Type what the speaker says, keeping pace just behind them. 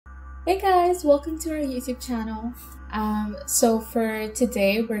Hey guys, welcome to our YouTube channel. So for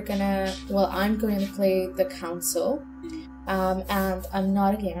today I'm going to play the Council. And I'm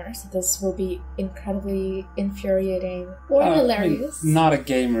not a gamer, so this will be incredibly infuriating or hilarious. Not a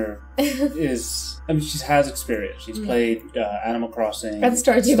gamer she has experience. She's played Animal Crossing and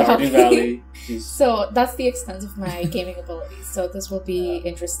Stardew Valley. So that's the extent of my gaming abilities. So this will be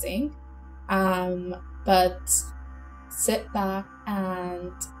interesting. But sit back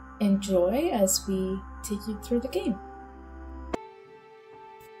and enjoy as we take you through the game.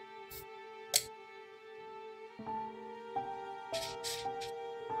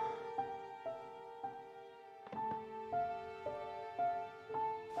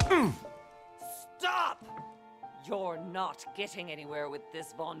 Stop! You're not getting anywhere with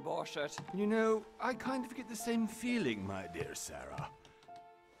this Von Borchert. You know, I kind of get the same feeling, my dear Sarah.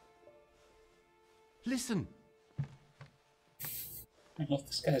 Listen. I love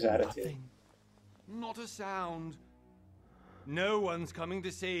this guy's attitude. Nothing. Not a sound. No one's coming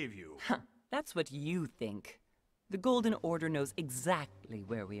to save you. Huh, that's what you think. The Golden Order knows exactly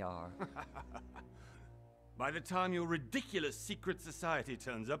where we are. By the time your ridiculous secret society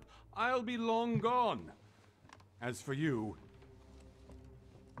turns up, I'll be long gone. As for you,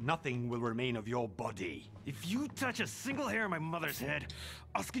 nothing will remain of your body. If you touch a single hair on my mother's head,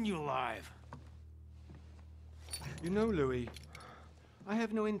 I'll skin you alive. You know, Louis, I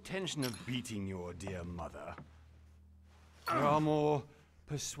have no intention of beating your dear mother. There are more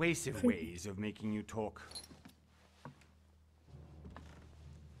persuasive ways of making you talk.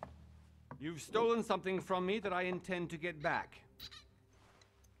 You've stolen something from me that I intend to get back.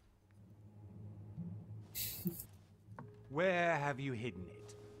 Where have you hidden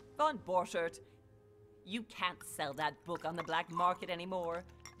it? Von Borchert, you can't sell that book on the black market anymore.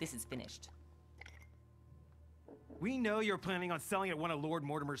 This is finished. We know you're planning on selling at one of Lord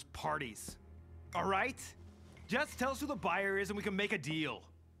Mortimer's parties. All right? Just tell us who the buyer is and we can make a deal.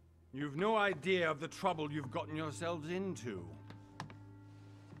 You've no idea of the trouble you've gotten yourselves into.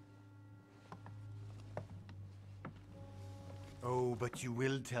 Oh, but you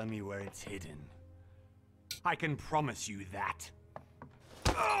will tell me where it's hidden. I can promise you that.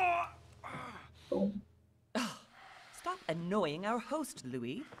 Stop annoying our host,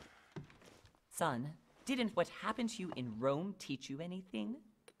 Louis. Son, didn't what happened to you in Rome teach you anything?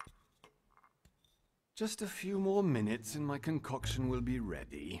 Just a few more minutes and my concoction will be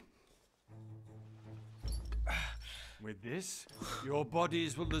ready. With this, your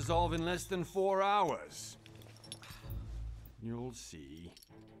bodies will dissolve in less than 4 hours. You'll see.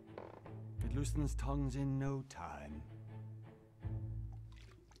 It loosens tongues in no time.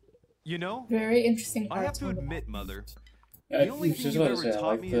 You know, Very interesting I have parts. to admit, Mother, Yeah, the only thing you've ever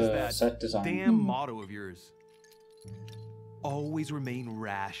taught me is that set design. damn motto of yours. Always remain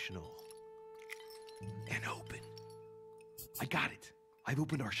rational. And open. I got it. I've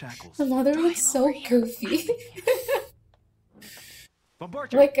opened our shackles. The mother looks so goofy. Von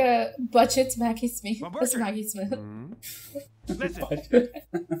Borchert, Like a budget Maggie Smith. Von That's Borchert. Maggie Smith. listen.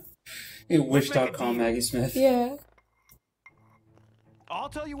 Hey, Let's make a Wish.com deal. Maggie Smith. Yeah. I'll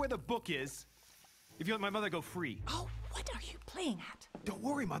tell you where the book is if you let my mother go free. Oh, what are you playing at? Don't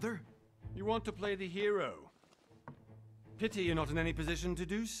worry, Mother. You want to play the hero. Pity you're not in any position to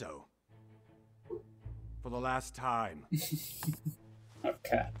do so. For the last time. Oh,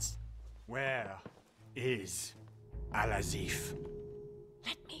 cats. Where is Al-Azif?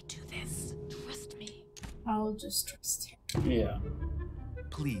 Let me do this. Trust me. I'll just trust him. Yeah.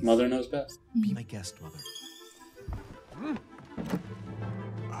 Please. Mother knows best. Be my guest, Mother.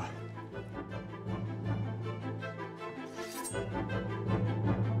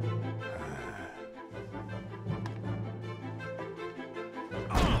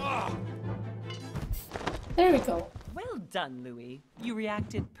 There we go. Well done, Louis. You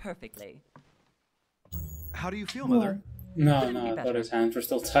reacted perfectly. How do you feel, More. Mother? No, Couldn't be I better. thought his hands were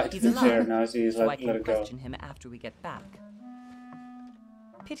still tied to He's the chair. alive, Now he's so I let can it go. question him after we get back.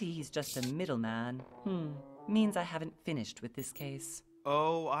 Pity he's just a middleman. Means I haven't finished with this case.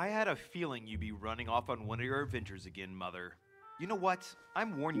 Oh, I had a feeling you'd be running off on one of your adventures again, Mother. You know what?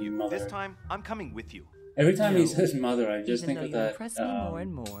 I'm warning you. Mother. This time, I'm coming with you. Every time he No. says mother, I just Even think though of you that impress me more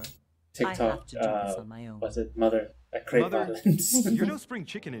and more, I have TikTok. to do this on my own. Was it mother? That great Mother, violence. You're no spring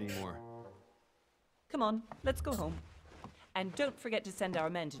chicken anymore. Come on, let's go home. And don't forget to send our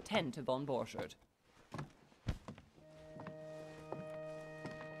men to tend to Von Borchert.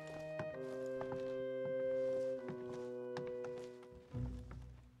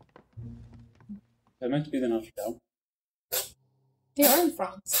 That meant to be the Notre Dame. They are in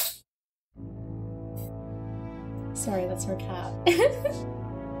France. Sorry, that's her cat.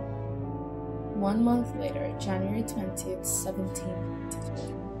 1 month later, January 20th,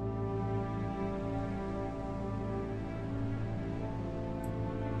 1793.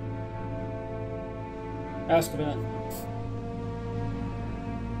 Ask about.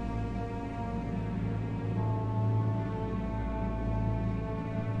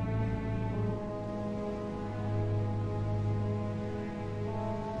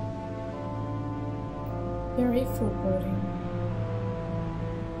 Very foreboding.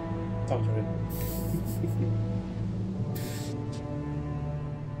 Talk to him.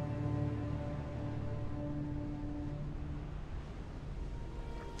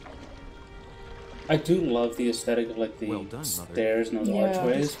 I do love the aesthetic of like the Well done, Mother. stairs and those Yeah.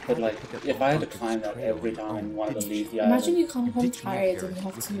 archways, but like if I had to climb that every time I wanted to leave the Imagine island, you come home Ditch me tired here and you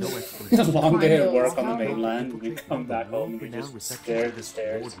have with to. no a explanation. long day at Climb work those on the towers. mainland, and you come back home and you Renowned just reception stare for at the this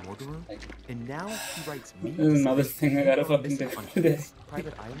stairs. Lord Mortimer, Like, and now he writes me. this is another thing I gotta fucking Missing do on today. his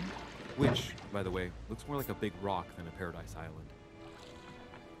private island, which, by the way, looks more like a big rock than a paradise island.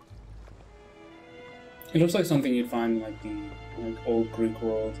 It looks like something you'd find in like the old Greek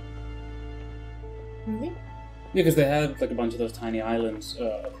world. Really? Yeah, because they had like a bunch of those tiny islands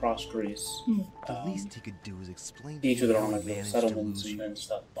across Greece. The least he could do is explain Each of their how own he like little managed to settlements lose you. and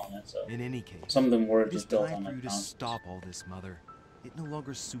stuff on it. So In any case, some of them were it is just built time on for like you to mountains. stop all this, Mother. It no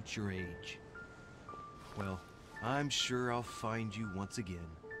longer suits your age. Well, I'm sure I'll find you once again,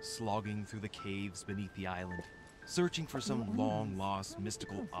 slogging through the caves beneath the island, searching for some long-lost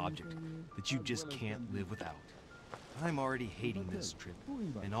mystical object that you just can't live without. I'm already hating this trip,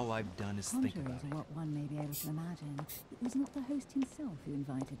 and all I've done is think Contrary about to it. what one may be able to imagine, it was not the host himself who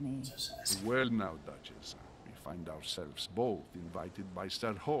invited me. Well now, Duchess, we find ourselves both invited by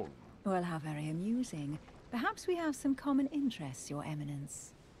Sir Holm. Well, how very amusing. Perhaps we have some common interests, Your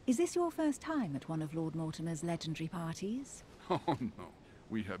Eminence. Is this your first time at one of Lord Mortimer's legendary parties? Oh no,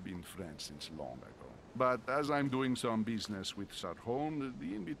 we have been friends since long ago. But as I'm doing some business with Sir Holm,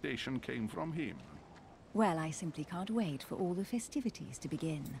 the invitation came from him. Well, I simply can't wait for all the festivities to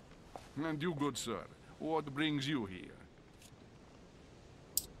begin. And you, good sir, what brings you here?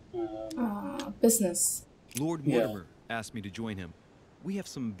 Business. Lord Yeah. Mortimer asked me to join him. We have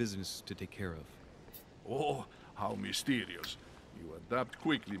some business to take care of. Oh, how mysterious. You adapt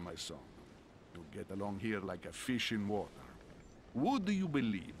quickly, my son. You get along here like a fish in water. Would you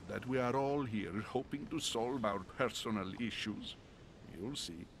believe that we are all here hoping to solve our personal issues? You'll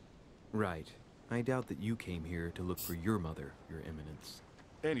see. Right. I doubt that you came here to look for your mother, Your Eminence.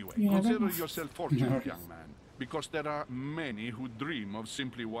 Anyway, Yeah, consider that- yourself fortunate, young man, because there are many who dream of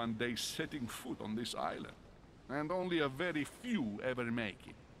simply one day setting foot on this island, and only a very few ever make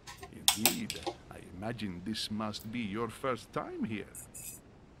it. Indeed, I imagine this must be your first time here.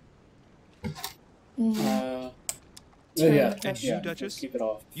 Yeah, And yeah, you, Duchess? keep it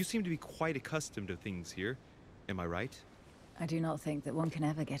off. You seem to be quite accustomed to things here. Am I right? I do not think that one can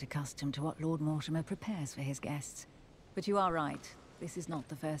ever get accustomed to what Lord Mortimer prepares for his guests. But you are right. This is not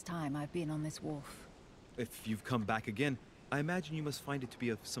the first time I've been on this wharf. If you've come back again, I imagine you must find it to be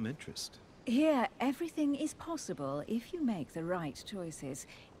of some interest. Here, everything is possible if you make the right choices.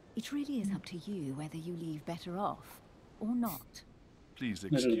 It really is up to you whether you leave better off or not. Please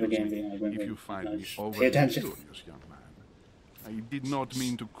This is excuse the game me being like, when if we- you find me pay overly attention. curious, young man. I did not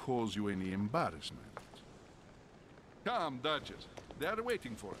mean to cause you any embarrassment. Come, Duchess. They are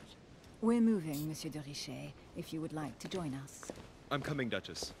waiting for us. We're moving, Monsieur de Richet, if you would like to join us. I'm coming,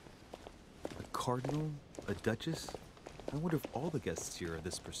 Duchess. A cardinal? A duchess? I wonder if all the guests here are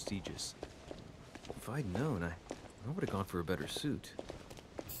this prestigious. If I'd known, I would have gone for a better suit.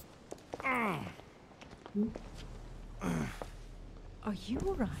 Are you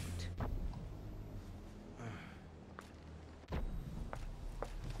all right?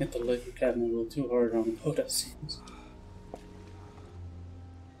 Hit the liquor cabinet a little too hard on the boat, it seems.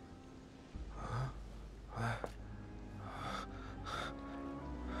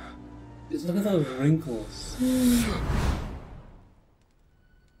 Just look at those wrinkles.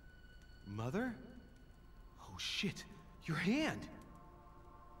 Mother? Oh shit, your hand!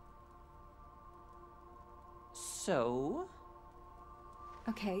 So,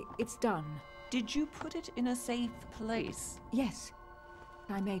 Okay, it's done. did you put it in a safe place? Yes.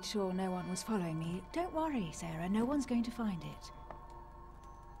 I made sure no one was following me. Don't worry, Sarah, no one's going to find it.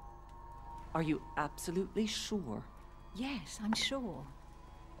 Are you absolutely sure? Yes, I'm sure.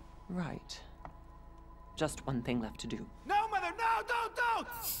 Right. Just one thing left to do. No, Mother, no, don't!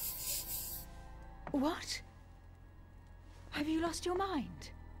 What? Have you lost your mind?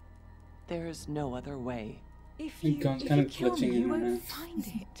 There's no other way. If My you, gun's if kind you of kill glitching me, in you my won't hand. find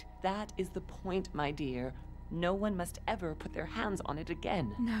it. That is the point, my dear. No one must ever put their hands on it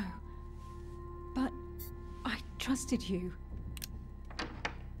again. No. trusted you.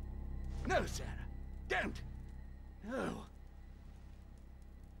 No, Sarah. Don't. No.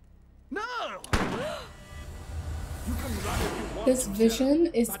 No! You can run if you want This to, vision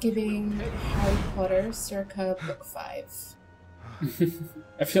Sarah, is but you will giving pay. Harry Potter circa book 5.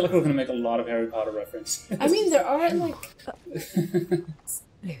 I feel like we're gonna make a lot of Harry Potter references. I mean, there are like...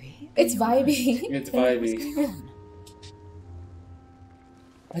 Louis, It's vibey. It's what's vibey. going on?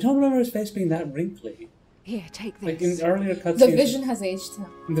 I don't remember his face being that wrinkly. Here, take this. Like in earlier cutscenes. The vision has aged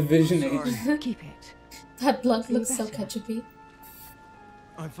him. The vision age. Keep it. That blood Feel looks so better? ketchupy.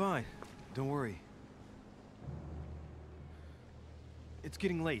 I'm fine. Don't worry. It's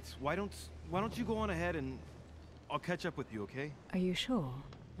getting late. Why don't you go on ahead and I'll catch up with you, okay? Are you sure?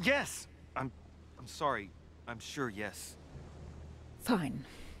 Yes. I'm sorry. I'm sure, yes. Fine.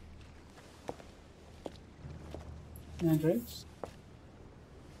 Andres?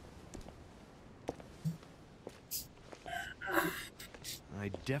 I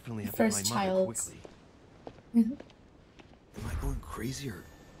definitely have First to find Mother child. quickly. Am I going crazy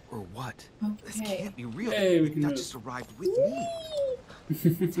or what? This Okay. can't be real. Hey, we can That move. just arrived with me.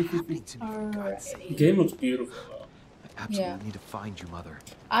 What's happening to me, for God's sake? The game looks beautiful though. I absolutely Yeah. need to find you, Mother.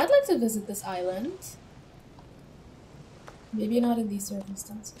 I'd like to visit this island. Maybe not in these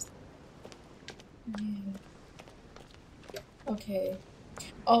circumstances. Yeah. Okay.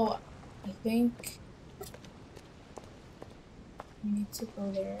 Oh, I think we need to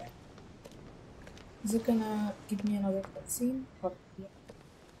go there. Is it gonna give me another cutscene? Probably.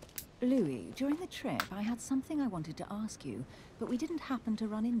 Louis, during the trip, I had something I wanted to ask you, but we didn't happen to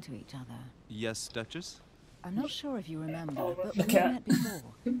run into each other. Yes, Duchess? I'm not sure if you remember, but the we cat. met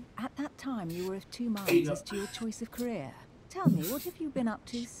before. At that time, you were of two minds as to your choice of career. Tell me, what have you been up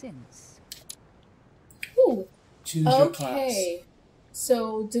to since? Ooh. Choose your class. Okay.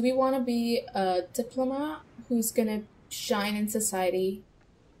 So, do we want to be a diplomat who's gonna shine in society?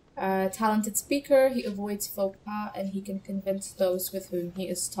 A talented speaker, he avoids faux pas and he can convince those with whom he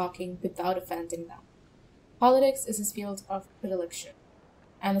is talking without offending them. Politics is his field of predilection.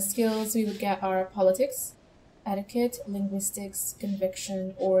 And the skills we would get are politics, etiquette, linguistics,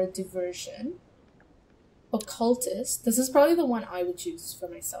 conviction, or diversion. Occultist, this is probably the one I would choose for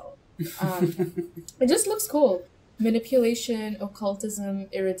myself. It just looks cool. Manipulation, occultism,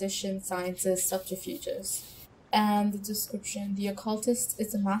 erudition, sciences, subterfuges. And the description, the occultist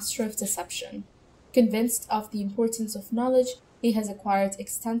is a master of deception. Convinced of the importance of knowledge, he has acquired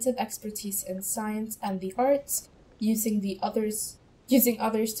extensive expertise in science and the arts. Using others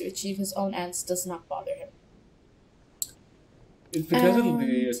to achieve his own ends does not bother him. It's because of the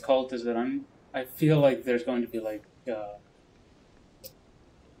And- occultist that I feel like there's going to be like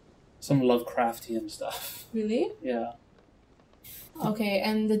some Lovecraftian stuff. Really? Yeah. Okay,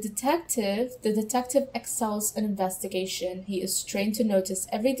 and the detective excels in investigation. He is trained to notice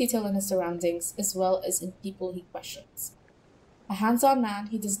every detail in his surroundings as well as in people he questions. A hands-on man,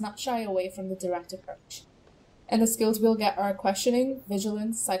 he does not shy away from the direct approach. And the skills we'll get are questioning,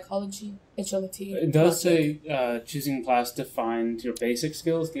 vigilance, psychology, agility. It does logic. say choosing class defined your basic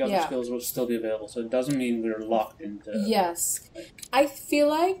skills. The other Yeah. skills will still be available, so it doesn't mean we're locked into. Yes. I feel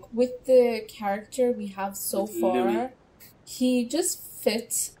like with the character we have so With far, Louis. he just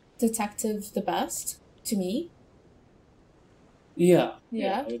fits detective the best, to me. Yeah.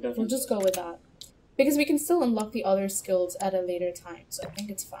 Yeah, definitely. we'll just go with that. Because we can still unlock the other skills at a later time, so I think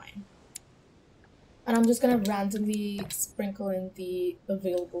it's fine. And I'm just gonna randomly sprinkle in the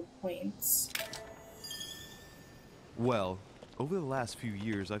available points. Well, over the last few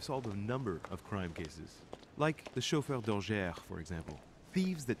years, I've solved a number of crime cases. Like the chauffeur d'Angers, for example.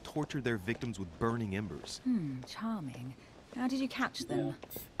 Thieves that tortured their victims with burning embers. Charming. How did you catch them?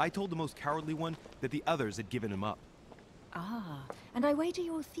 I told the most cowardly one that the others had given him up. Ah, and I wager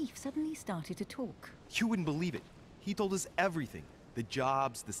your thief suddenly started to talk. You wouldn't believe it. He told us everything. The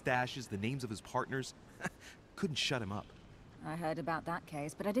jobs, the stashes, the names of his partners. Couldn't shut him up. I heard about that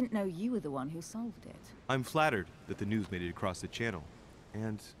case, but I didn't know you were the one who solved it. I'm flattered that the news made it across the channel.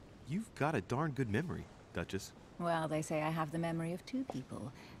 And you've got a darn good memory, Duchess. Well, they say I have the memory of two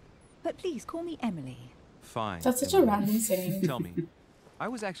people. But please, call me Emily. Fine. That's such a Emily. random saying. Tell me, I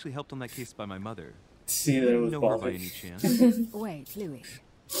was actually helped on that case by my mother. See, there You was know her by Baltic. any chance? Wait, Louis.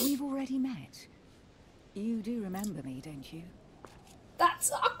 We've already met. You do remember me, don't you?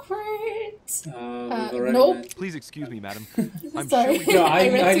 That's awkward! We've already nope. met. Please excuse me, madam. I'm Sorry. sure we No, I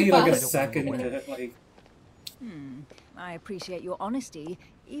read I too need like a fast. second to like. I appreciate your honesty,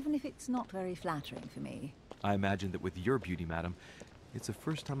 even if it's not very flattering for me. I imagine that with your beauty, madam, it's the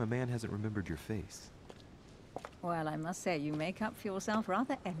first time a man hasn't remembered your face. Well, I must say you make up for yourself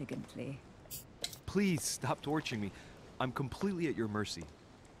rather elegantly. Please stop torturing me. I'm completely at your mercy.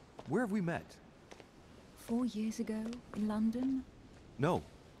 Where have we met? 4 years ago in London, No.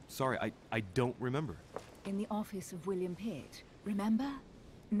 Sorry, I don't remember. in the office of William Pitt. Remember?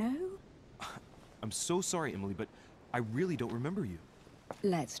 No? I'm so sorry, Emily, but I really don't remember you.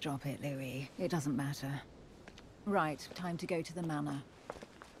 Let's drop it, Louis. It doesn't matter. Right, time to go to the manor.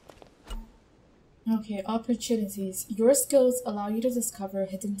 Okay, opportunities. Your skills allow you to discover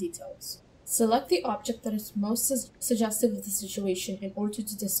hidden details. Select the object that is most suggestive of the situation in order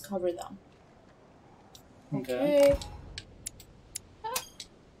to discover them. Okay.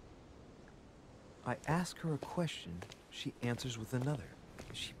 I ask her a question, she answers with another.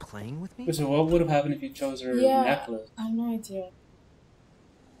 Is she playing with me? So what would have happened if you chose her necklace? I have no idea.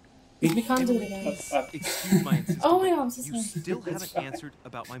 We can't do it again. Excuse my insistence. Oh my god, I'm so You sorry. still haven't answered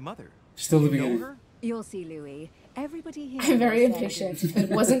about my mother. Still Do the you know beginning. her? You'll see, Louis. Everybody here. I'm very knows impatient. Sarah It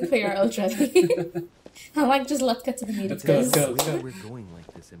wasn't clear already. I'm like, just let's get to the meeting. Let's go, please. let's go. We're going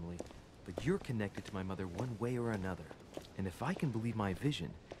like this, Emily. But you're connected to my mother one way or another. And if I can believe my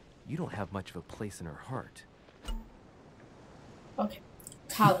vision, you don't have much of a place in her heart. Okay.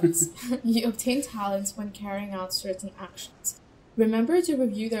 Talents. You obtain talents when carrying out certain actions. Remember to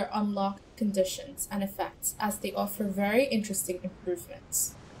review their unlocked conditions and effects, as they offer very interesting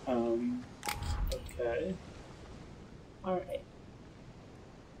improvements. Okay. Alright.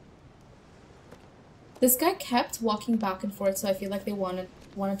 This guy kept walking back and forth, so I feel like they want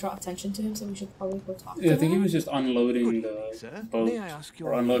to draw attention to him, so we should probably go talk to Yeah, I think he him. was just unloading the sir. boat. May I ask your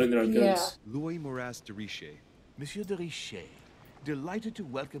Or unloading their goods. Yeah. Louis Moras de Richer. Monsieur de Richer, delighted to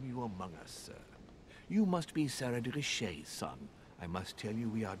welcome you among us, sir. You must be Sarah de Richer's son. I must tell you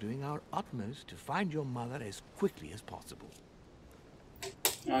we are doing our utmost to find your mother as quickly as possible. Oh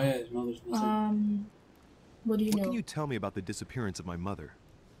yeah, his mother's missing. What do you What know? can you tell me about the disappearance of my mother?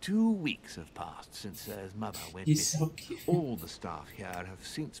 2 weeks have passed since Sir's mother went He's missing. so cute. All the staff here have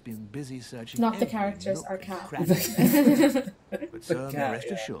since been busy searching Not the every characters, nook our and cat. cranny. But sir, The cat, rest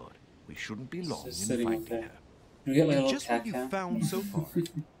yeah. assured, we shouldn't be long just in sitting up finding there. her. Can we get like a And little just cat what you cam? found so far.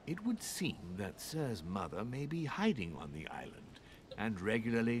 It would seem that Sir's mother may be hiding on the island and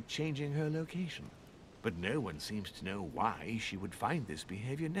regularly changing her location. But no one seems to know why she would find this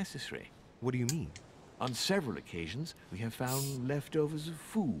behavior necessary. What do you mean? On several occasions, we have found leftovers of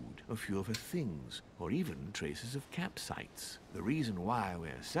food, a few of her things, or even traces of campsites. The reason why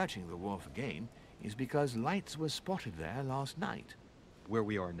we're searching the wharf again is because lights were spotted there last night. Where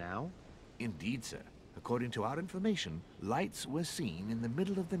we are now? Indeed, sir. According to our information, lights were seen in the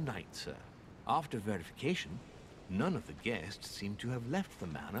middle of the night, sir. After verification, none of the guests seem to have left the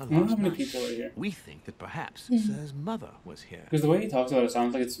manor I wonder how last many night. people are here. We think that perhaps Sir's mother was here. Because the way he talks about it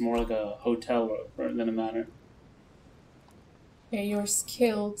sounds like it's more like a hotel than a manor. Okay, your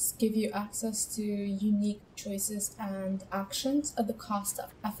skills give you access to unique choices and actions at the cost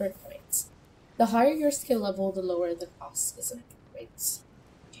of effort points. The higher your skill level, the lower the cost is in effort rates.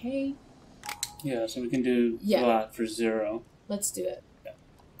 Okay, Yeah, so we can do Yeah. that for 0. let's do it.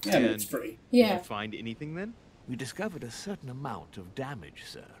 Yeah, I mean, it's free. Did Yeah. you find anything then? We discovered a certain amount of damage,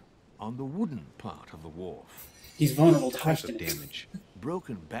 sir, on the wooden part of the wharf. He's vulnerable to Types of questioning. damage.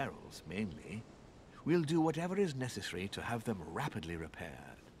 Broken barrels, mainly. We'll do whatever is necessary to have them rapidly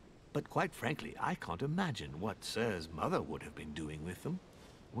repaired. But quite frankly, I can't imagine what Sir's mother would have been doing with them.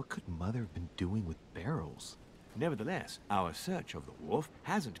 What could Mother have been doing with barrels? Nevertheless, our search of the wharf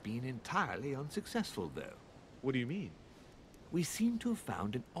hasn't been entirely unsuccessful, though. What do you mean? We seem to have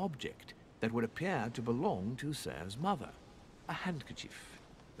found an object that would appear to belong to Sir's mother. A handkerchief.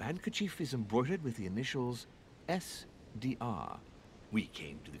 The handkerchief is embroidered with the initials SDR. We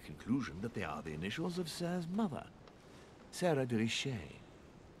came to the conclusion that they are the initials of Sir's mother, Sarah de Richer.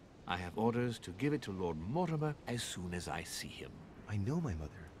 I have orders to give it to Lord Mortimer as soon as I see him. I know my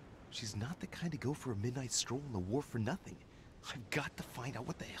mother. She's not the kind to go for a midnight stroll on the wharf for nothing. I've got to find out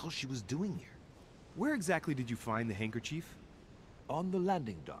what the hell she was doing here. Where exactly did you find the handkerchief? On the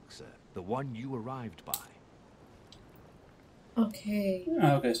landing dock, sir. The one you arrived by. Okay,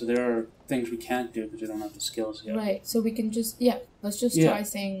 Okay, so there are things we can't do because we don't have the skills yet. right. So we can just let's just Yeah. try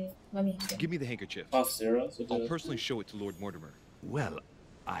saying. Let me. Give me the handkerchief. Off 0, so I'll personally show it to Lord Mortimer. Well,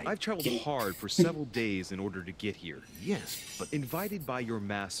 I've traveled hard for several days in order to get here. Yes, but... Invited by your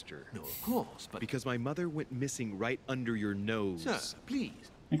master. No, of course, but... Because my mother went missing right under your nose. Sir, please.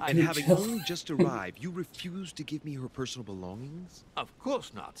 And having only just arrived, you refused to give me her personal belongings? Of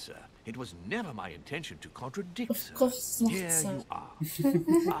course not, sir. It was never my intention to contradict, Of sir. course not, Here sir. you are.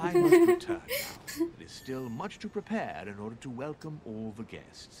 I must return now. It is still much to prepare in order to welcome all the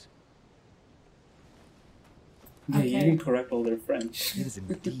guests. Yeah, you Okay. can correct all their French. It is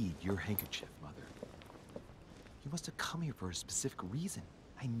indeed your handkerchief, Mother. You must have come here for a specific reason.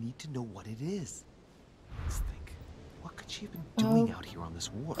 I need to know what it is. Let's think. What could she have been doing out here on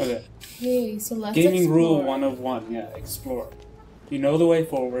this water? Okay. Okay, so let's Gaming explore. rule 1 of 1. Yeah, explore. You know the way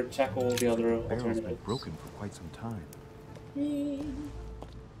forward. Check all the other The barrel's been alternatives. broken for quite some time.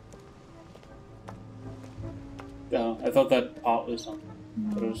 I thought that pot was something,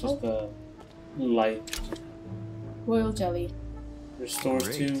 but it was just the light. Royal jelly. Restores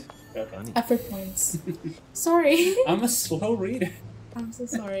Great. 2. Okay. Honey. Effort points. Sorry. I'm a slow reader. I'm so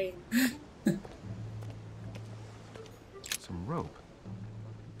sorry. Some rope.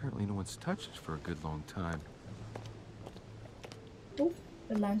 Apparently no one's touched it for a good long time. Oh,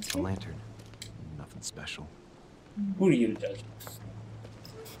 the A lantern. lantern. Nothing special. Who are you to judge?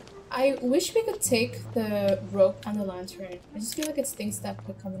 I wish we could take the rope and the lantern. I just feel like it's things that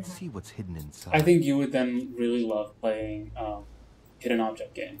could come in Let's handy. see what's hidden inside. I think you would then really love playing hidden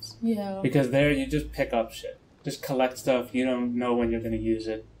object games. Yeah. Because there you just pick up shit. Just collect stuff. You don't know when you're going to use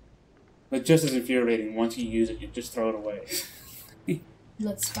it. But just as infuriating, once you use it, you just throw it away.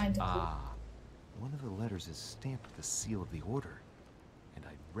 Let's find a clue. Ah, one of the letters is stamped with the seal of the order. And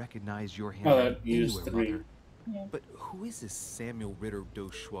I recognize your Oh, handwriting that used anywhere, 3. Mother. Yeah. But who is this Samuel Ritter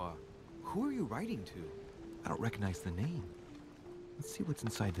d'Auchois? Who are you writing to? I don't recognize the name. Let's see what's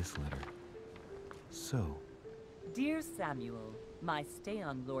inside this letter. So, Dear Samuel, my stay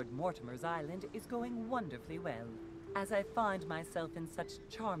on Lord Mortimer's island is going wonderfully well. As I find myself in such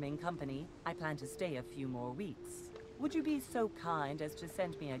charming company, I plan to stay a few more weeks. Would you be so kind as to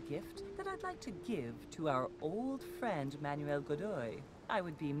send me a gift that I'd like to give to our old friend Manuel Godoy? I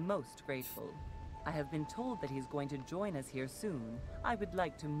would be most grateful. I have been told that he's going to join us here soon. I would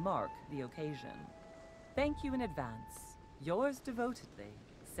like to mark the occasion. Thank you in advance. Yours devotedly,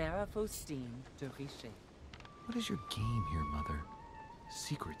 Sarah Faustine de Richet. what is your game here, Mother?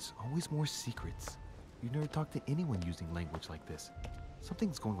 Secrets, always more secrets. You never talked to anyone using language like this.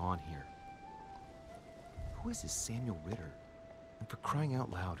 Something's going on here. Who is this Samuel Ritter? And for crying out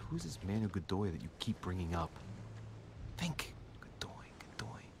loud, who is this Manuel Godoy that you keep bringing up? Think.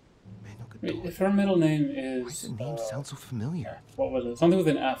 Godoy. Manuel Wait, Godoy. if her middle name Why does is... the name sound so familiar? What was it? Something with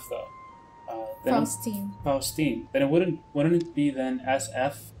an F, though. Then Faustine. Faustine. Then it wouldn't it be then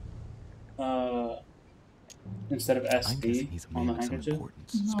SF instead of I'm guessing SD he's a on the man of some handkerchief?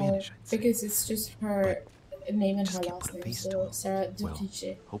 importance. No, Spanish, I'd say. because it's just her name and her Just can't last put a name. face to So him. Sarah Well,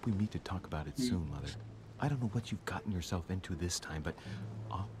 Dupice. hope we meet to talk about it soon, Mother. I don't know what you've gotten yourself into this time, but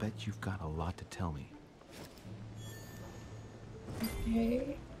I'll bet you've got a lot to tell me.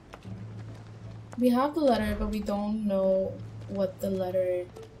 Okay. We have the letter, but we don't know what the letter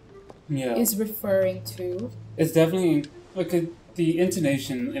Yeah. is referring to. It's definitely... Look at the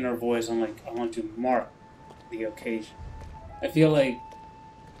intonation in her voice. I'm like, I want to mark the occasion. I feel like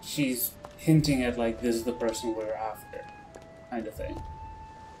she's hinting at, like, this is the person we're after, kind of thing.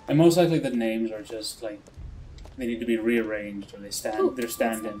 And most likely the names are just, like, they need to be rearranged, or they're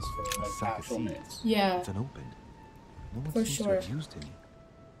stand-ins for, like, actual names. Yeah. It's unopened. No one For seems to sure. have used any.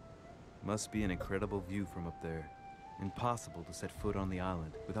 Must be an incredible view from up there. Impossible to set foot on the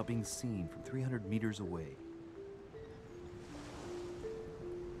island without being seen from 300 meters away.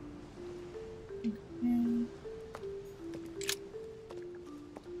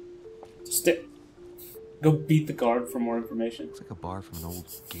 Stick. Go beat the guard for more information. Looks like a bar from an old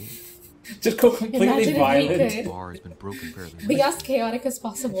gate. Just go completely Imagine if we violent. could. This bar has been broken fairly Be recently, as chaotic as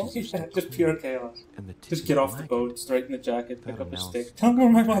possible. Yeah, just pure chaos. and the Just tip get is off the black. boat, straighten the jacket, pick That'll up a now stick. Tell me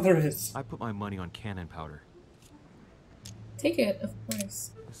where my mother is. I put my money on cannon powder. Take it, of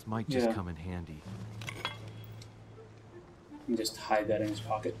course. This might just Yeah. come in handy. And just hide that in his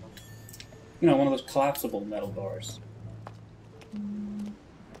pocket. You know, one of those collapsible metal bars.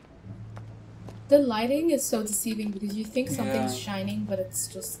 The lighting is so deceiving because you think something's Yeah. shining, but it's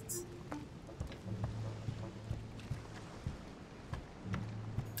just...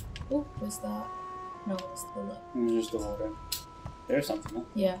 Oh, what's that? No, it's the light. And just the water. There's something, huh?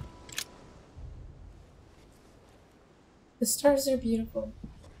 Yeah. The stars are beautiful.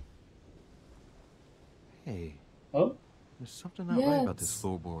 Hey, Oh? there's something not right about this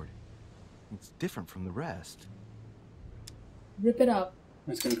floorboard. It's different from the rest. Rip it up.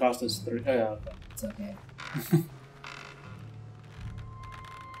 It's gonna cost us 3. Oh, yeah, okay. It's okay.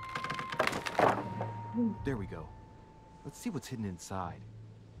 There we go. Let's see what's hidden inside.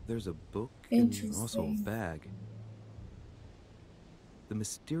 There's a book and also a Interesting. bag. The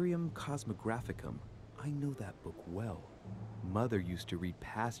Mysterium Cosmographicum. I know that book well. Mother used to read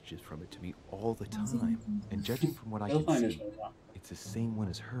passages from it to me all the time. And judging from what I He'll can find his see, way out. it's the same one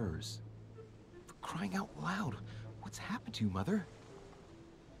as hers. For crying out loud, what's happened to you, Mother?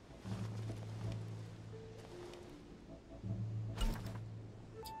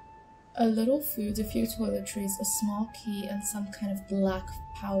 A little food, a few toiletries, a small key, and some kind of black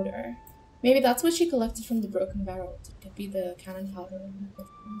powder. Maybe that's what she collected from the broken barrel. It could be the cannon powder.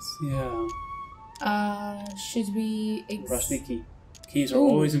 Yeah. Should we... Rusty key. Keys are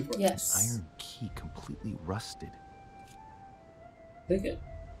always important. Yes. Iron key completely rusted. Take it.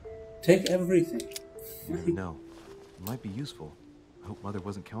 Take everything. No. It might be useful. I hope Mother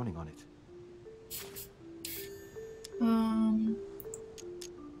wasn't counting on it.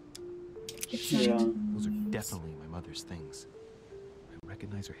 Yeah. Those are definitely my mother's things. I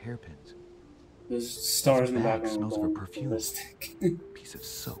recognize her hairpins. There's stars in the bag background. smells of her perfume. Ballistic. Piece of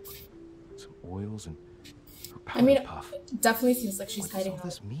soap, some oils, and her I powder mean, puff. it definitely seems like she's What hiding does all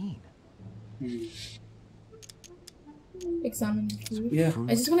out. this mean? Examine the food. Yeah.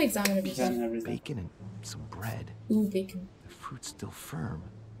 I just want to examine everything. Examine everything. Bacon and some bread. Ooh, bacon. The fruit's still firm.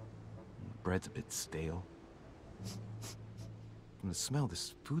 The bread's a bit stale. From the smell,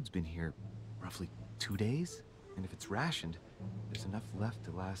 this food's been here roughly 2 days. And if it's rationed, there's enough left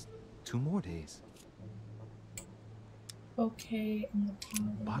to last 2 more days. Okay, and the powder.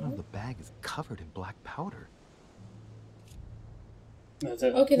 The bottom of the bag is covered in black powder. That's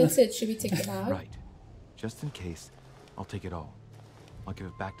it. Okay, that's it. Should we take the bag? Right. Just in case, I'll take it all. I'll give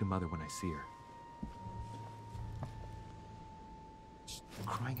it back to Mother when I see her.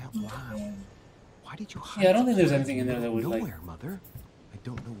 Crying out loud. Why did you hide? Yeah, I don't think there's anything in there that would nowhere, like Mother. I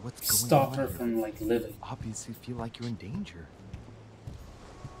don't know what's going stop on her here. from like living. Obviously feel like you're in danger.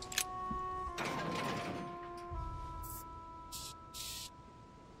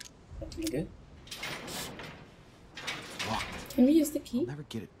 Something good? Locked. Can we use the key? I'll never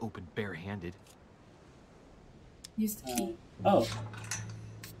get it open barehanded. Use the key. Oh.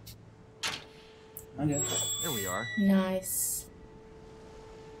 Okay. There we are. Nice.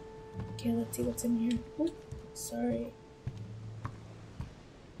 Okay, let's see what's in here. Oh, sorry.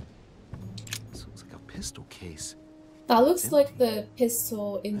 This looks like a pistol case. That looks like the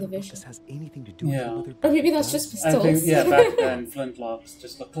pistol in the vision. This has anything to do with Yeah. Mother. Or maybe that's just I pistols. think, yeah, back then flintlocks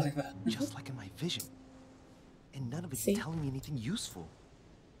just looked like that. Just like in my vision. And none of it's See? telling me anything useful.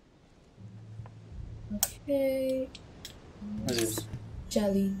 Okay. What is this?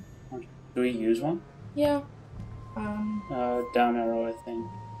 Jelly. Do we use one? Yeah. Down arrow, I think.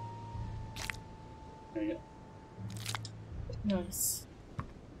 There you go. Nice.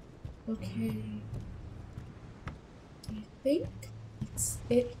 Okay. I think it's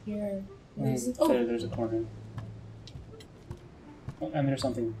it here. Where is it? Oh, There's a corner. Oh, and there's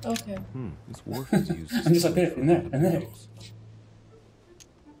something. okay. This wharf is used. And just like there, in there, in there.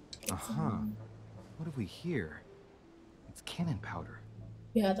 Uh-huh. What have we here? It's cannon powder.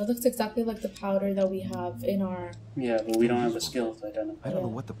 Yeah, that looks exactly like the powder that we have in our... Yeah, but we don't have the skill to identify. I don't know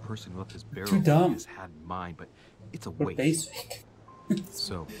what the person who left this barrel Too dumb. has had in mind, but it's a We're waste. basic.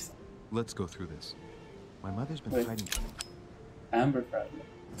 So, let's go through this. My mother's been Wait. hiding. Amber fragment.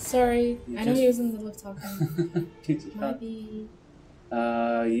 Sorry, You I know just- he was in the middle of talking. Jesus, huh? Maybe...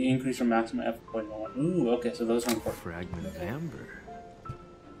 You increase your maximum effort point by 1. Ooh, okay, so those are important. Fragment of amber.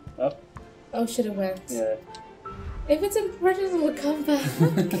 Up. Oh, should have went. Yeah. If it's important, it will come back.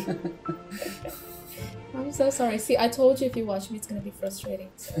 I'm so sorry. See, I told you if you watch me, it's gonna be frustrating.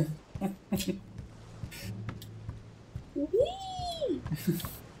 So. Whee!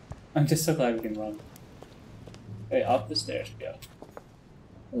 I'm just so glad we can run. Hey, up the stairs we go.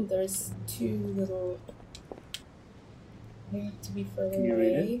 Oh, there's 2 little... They have to be further Can you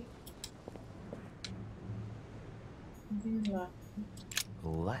read away. Something in Latin.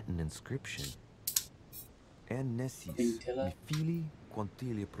 Latin inscription. Annesis Quintilla? fili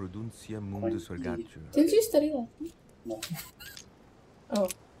quantilia produncia mundus Quintilla. ergatur. Didn't you study Latin? No. Oh.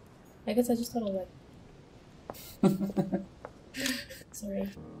 I guess I just thought of Latin. Sorry.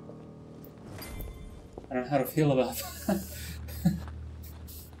 I don't know how to feel about that.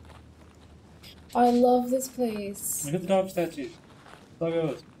 I love this place. Look at the dog statue. Look at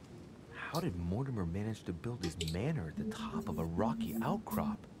those. How did Mortimer manage to build his manor at the top of a rocky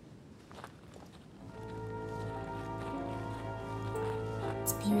outcrop?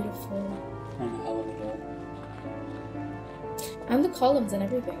 It's beautiful. One hell of a door. And the columns and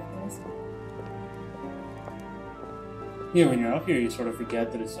everything. Honestly. Yeah, when you're up here, you sort of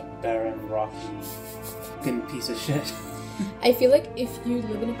forget that it's a barren, rocky, fucking piece of shit. I feel like if you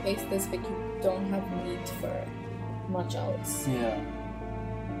live in a place this big, you don't have need for much else. Yeah.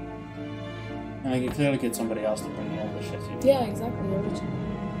 And like, you clearly get somebody else to bring all the shit you need. Yeah, exactly. Original.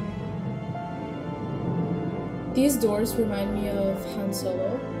 These doors remind me of Han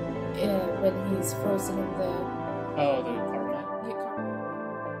Solo when he's frozen in the... Oh, the